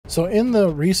So in the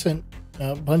recent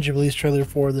Bungie release trailer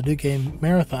for the new game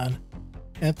Marathon,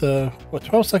 at the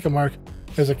 12-second mark,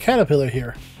 there's a caterpillar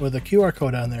here with a QR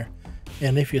code on there.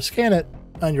 And if you scan it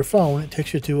on your phone, it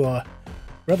takes you to a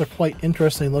rather quite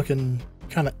interesting looking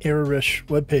kind of error-ish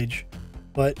webpage.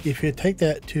 But if you take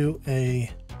that to a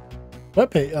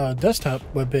webpage, desktop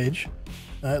webpage,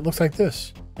 it looks like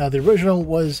this. Now the original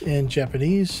was in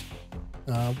Japanese.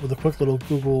 With a quick little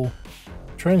Google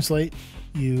Translate,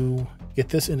 you get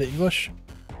this into English.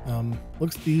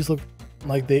 These look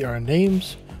like they are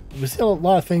names. We see a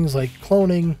lot of things like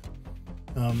cloning,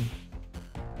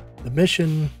 the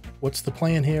mission, what's the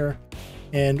plan here,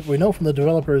 and we know from the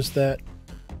developers that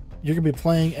you're going to be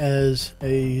playing as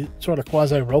a sort of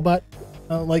quasi-robot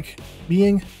like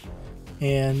being,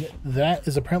 and that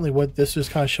is apparently what this is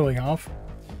kind of showing off,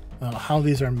 how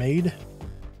these are made.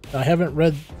 I haven't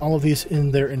read all of these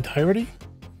in their entirety,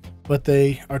 but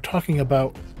they are talking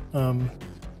about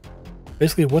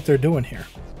basically what they're doing here,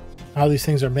 how these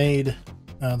things are made,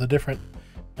 the different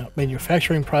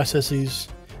manufacturing processes.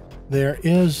 There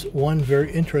is one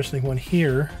very interesting one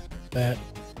here that,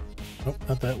 nope,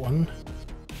 not that one.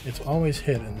 It's always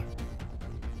hidden.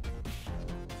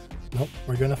 Nope,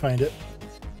 we're gonna find it.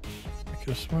 I could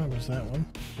have sworn it was that one.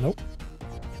 Nope.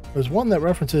 There's one that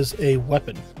references a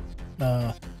weapon.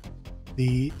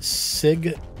 The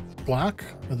SIG Glock,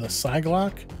 or the SIG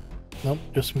Glock. Nope,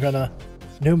 just some kind of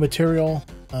new material.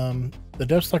 The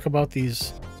devs talk about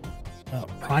these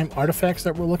prime artifacts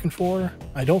that we're looking for.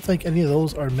 I don't think any of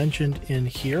those are mentioned in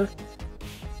here,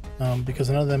 because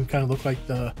none of them kind of look like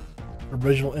the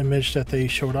original image that they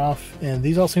showed off, and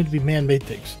these all seem to be man-made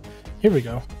things. Here we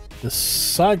go. The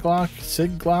SIG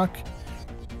Glock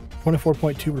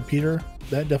 24.2 repeater.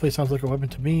 That definitely sounds like a weapon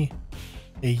to me.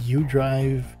 A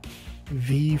U-Drive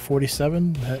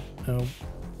V47, that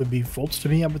would be volts to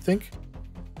me, I would think.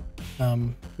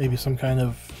 Maybe some kind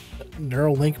of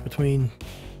neural link between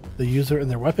the user and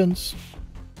their weapons.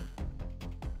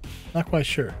 Not quite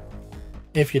sure.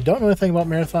 If you don't know anything about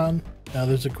Marathon,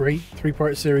 there's a great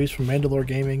 3-part series from Mandalore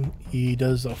Gaming. He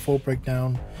does a full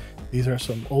breakdown. These are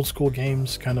some old school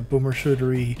games, kind of boomer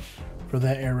shootery for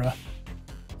that era,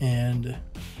 and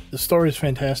the story is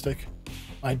fantastic.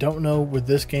 I don't know, with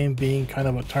this game being kind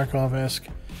of a Tarkov-esque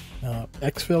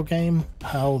exfil game,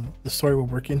 how the story will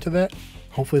work into that.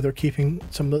 Hopefully they're keeping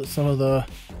some of the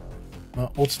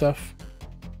old stuff.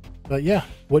 But yeah,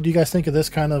 what do you guys think of this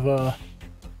kind of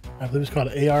I believe it's called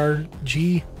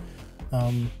ARG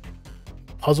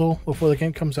puzzle before the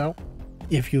game comes out?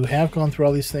 If you have gone through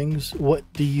all these things, what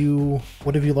have you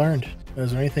learned?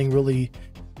 Is there anything really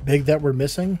big that we're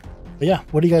missing? But yeah,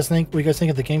 what do you guys think? What do you guys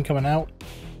think of the game coming out?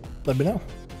 Let me know.